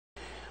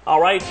All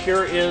right,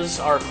 here is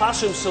our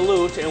classroom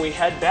salute, and we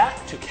head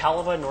back to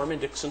Kaleva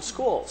Norman-Dickson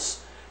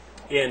Schools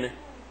in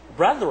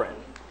Brethren.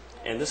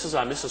 And this is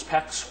Mrs.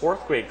 Peck's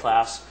 4th grade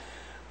class.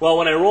 Well,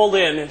 when I rolled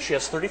in, she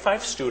has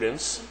 35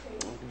 students,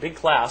 big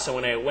class, and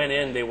when I went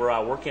in, they were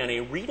working on a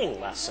reading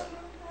lesson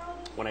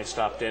when I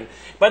stopped in.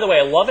 By the way,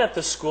 I love at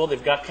this school,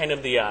 they've got kind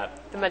of the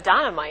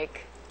Madonna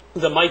mic.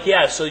 The mic,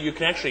 yeah, so you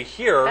can actually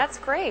hear. That's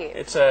great.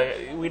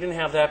 We didn't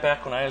have that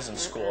back when I was in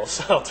school,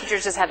 so.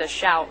 Teachers just had to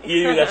shout.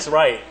 That's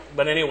right.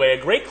 But anyway,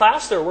 a great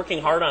class. They're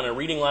working hard on a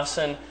reading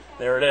lesson.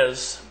 There it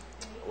is,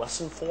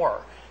 lesson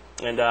 4.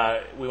 And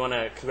we want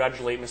to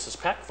congratulate Mrs.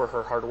 Peck for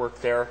her hard work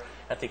there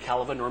at the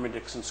Kaleva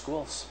Norman-Dickson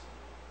Schools.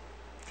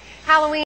 Halloween.